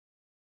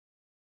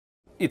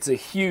It's a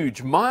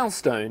huge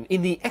milestone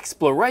in the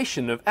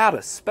exploration of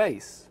outer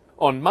space.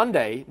 On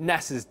Monday,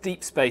 NASA's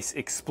Deep Space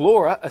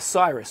Explorer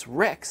Osiris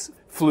REx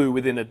flew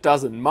within a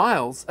dozen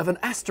miles of an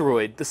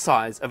asteroid the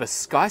size of a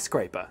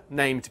skyscraper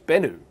named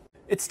Bennu.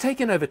 It's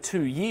taken over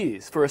 2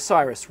 years for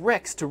Osiris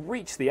REx to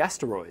reach the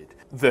asteroid,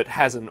 that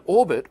has an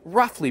orbit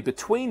roughly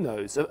between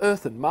those of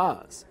Earth and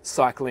Mars,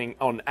 cycling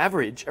on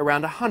average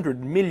around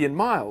 100 million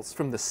miles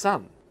from the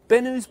Sun.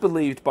 Bennu's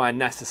believed by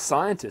NASA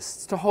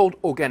scientists to hold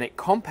organic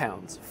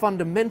compounds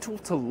fundamental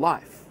to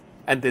life.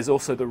 And there's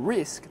also the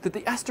risk that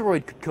the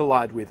asteroid could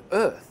collide with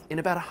Earth in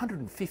about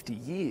 150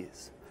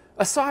 years.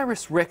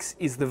 Osiris REx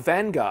is the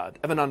vanguard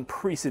of an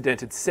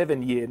unprecedented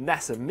 7-year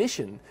NASA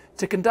mission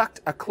to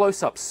conduct a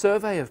close-up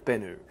survey of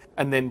Bennu,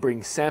 and then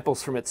bring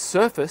samples from its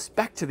surface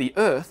back to the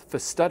Earth for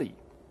study.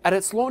 At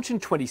its launch in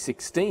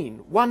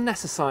 2016, one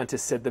NASA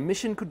scientist said the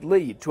mission could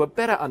lead to a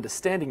better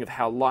understanding of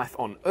how life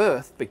on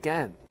Earth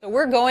began. So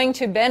we're going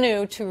to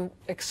Bennu to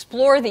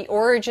explore the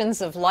origins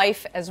of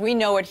life as we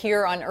know it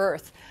here on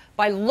Earth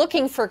by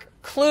looking for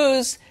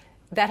clues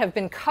that have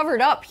been covered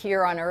up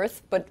here on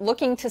Earth, but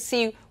looking to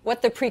see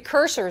what the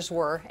precursors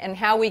were and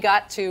how we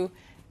got to,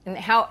 and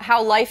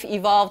how life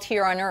evolved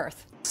here on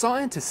Earth.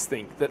 Scientists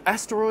think that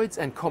asteroids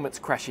and comets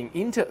crashing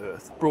into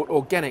Earth brought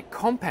organic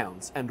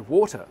compounds and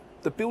water,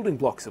 the building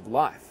blocks of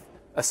life.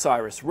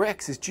 Osiris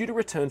REx is due to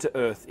return to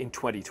Earth in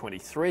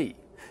 2023,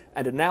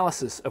 and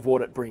analysis of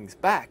what it brings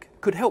back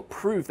could help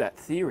prove that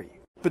theory.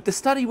 But the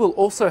study will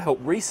also help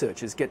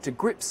researchers get to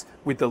grips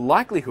with the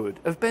likelihood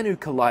of Bennu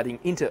colliding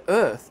into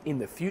Earth in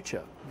the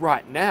future.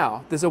 Right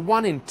now, there's a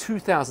 1 in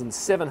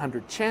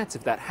 2,700 chance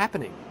of that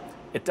happening.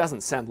 It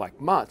doesn't sound like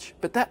much,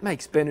 but that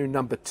makes Bennu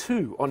number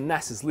 2 on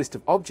NASA's list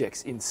of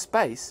objects in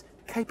space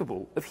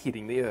capable of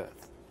hitting the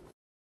Earth.